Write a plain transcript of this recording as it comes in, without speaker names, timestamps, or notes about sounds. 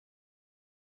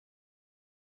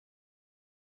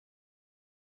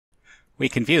We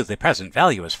can view the present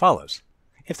value as follows.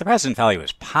 If the present value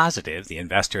is positive, the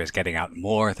investor is getting out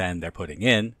more than they're putting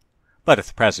in. But if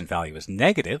the present value is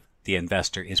negative, the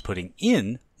investor is putting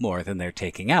in more than they're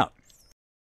taking out.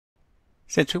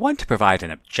 Since we want to provide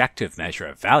an objective measure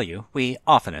of value, we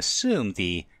often assume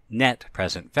the net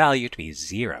present value to be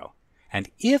 0. And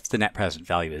if the net present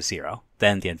value is 0,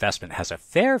 then the investment has a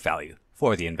fair value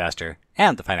for the investor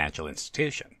and the financial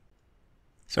institution.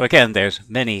 So again, there's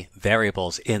many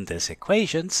variables in this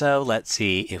equation, so let's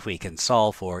see if we can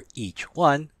solve for each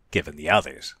one given the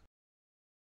others.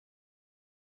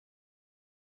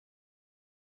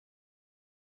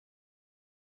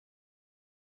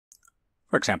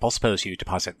 For example, suppose you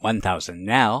deposit $1,000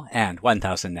 now and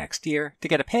 $1,000 next year to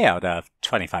get a payout of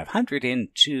 $2,500 in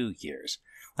 2 years.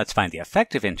 Let's find the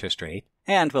effective interest rate,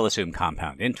 and we'll assume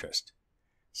compound interest.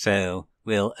 So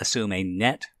we'll assume a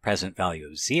net present value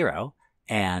of 0,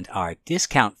 and our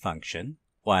discount function,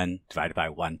 1 divided by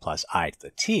 1 plus I to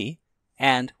the t,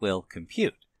 and we'll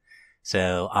compute.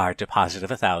 So our deposit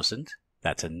of $1,000,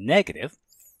 that's a negative.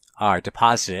 Our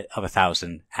deposit of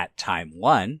 $1,000 at time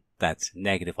 1, that's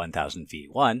negative 1,000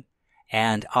 V1,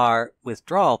 and our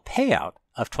withdrawal payout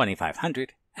of $2,500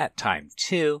 at time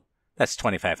 2, that's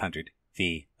 2,500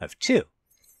 V of 2.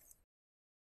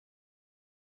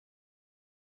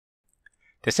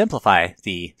 To simplify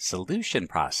the solution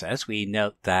process, we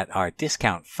note that our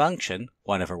discount function,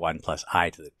 1 over 1 plus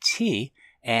I to the t,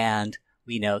 and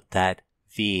we note that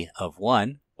V of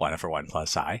 1, 1 over 1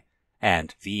 plus I,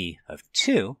 and V of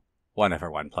 2, 1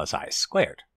 over 1 plus I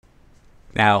squared.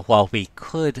 Now, while we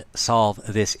could solve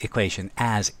this equation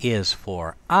as is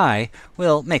for I,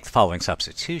 we'll make the following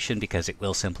substitution because it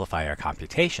will simplify our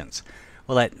computations.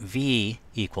 We'll let V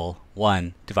equal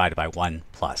 1 divided by 1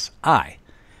 plus I.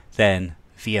 Then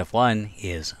V of 1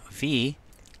 is V,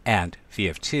 and V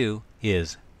of 2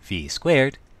 is V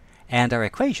squared, and our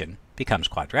equation becomes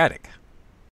quadratic.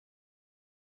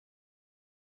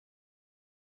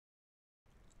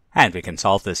 And we can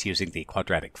solve this using the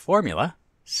quadratic formula.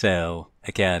 So,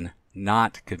 again,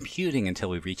 not computing until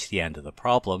we reach the end of the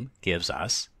problem gives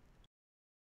us,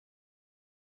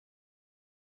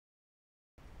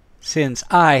 since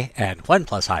I and 1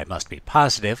 plus I must be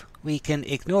positive, we can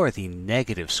ignore the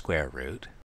negative square root,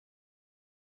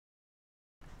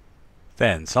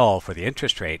 then solve for the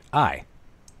interest rate I.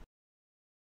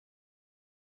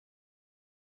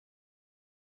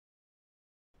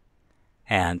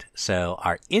 And so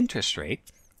our interest rate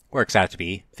works out to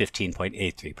be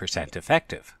 15.83%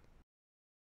 effective.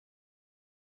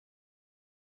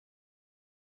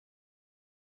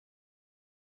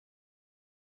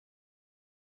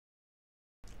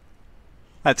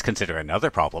 Let's consider another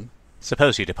problem.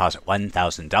 Suppose you deposit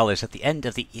 $1,000 at the end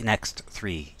of the next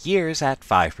 3 years at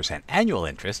 5% annual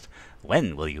interest.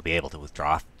 When will you be able to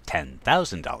withdraw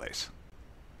 $10,000?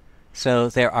 So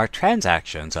there are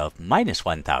transactions of minus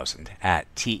 1,000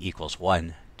 at t equals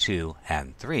 1, 2,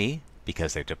 and 3,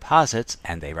 because they're deposits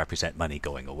and they represent money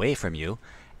going away from you,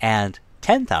 and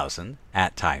 10,000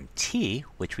 at time t,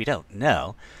 which we don't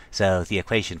know, so the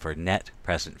equation for net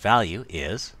present value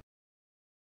is,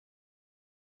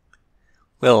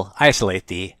 we'll isolate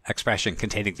the expression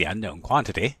containing the unknown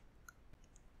quantity.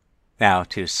 Now,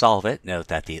 to solve it, note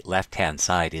that the left-hand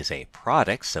side is a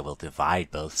product, so we'll divide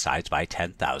both sides by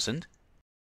 10,000.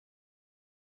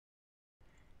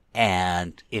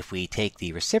 And if we take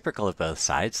the reciprocal of both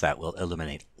sides, that will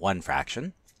eliminate one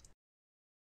fraction.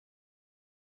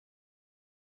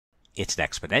 It's an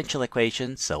exponential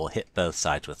equation, so we'll hit both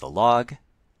sides with a log.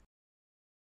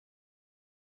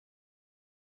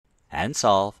 And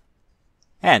solve.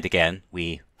 And again,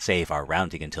 we save our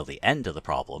rounding until the end of the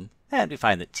problem, and we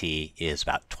find that t is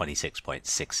about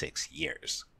 26.66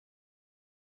 years.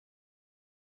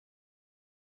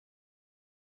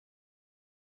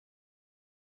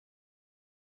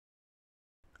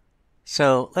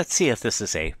 So let's see if this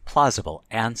is a plausible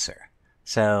answer.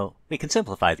 So we can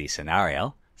simplify the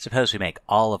scenario. Suppose we make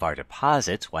all of our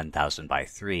deposits 1,000 by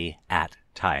 3 at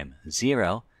time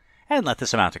 0, and let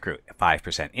this amount accrue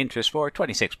 5% interest for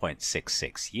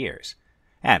 26.66 years.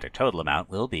 And our total amount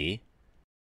will be,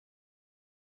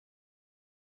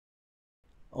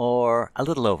 or a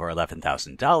little over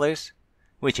 $11,000,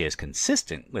 which is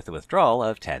consistent with the withdrawal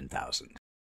of $10,000.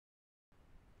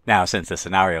 Now, since the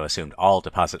scenario assumed all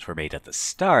deposits were made at the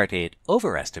start, it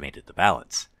overestimated the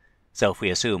balance. So if we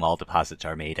assume all deposits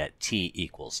are made at t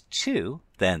equals 2,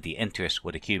 then the interest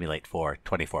would accumulate for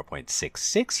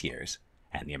 24.66 years,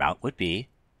 and the amount would be,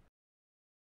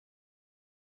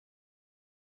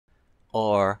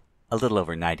 or a little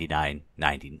over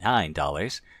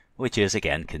 $99.99, which is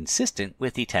again consistent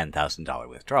with the $10,000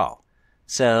 withdrawal.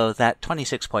 So that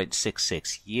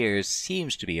 26.66 years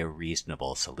seems to be a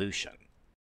reasonable solution.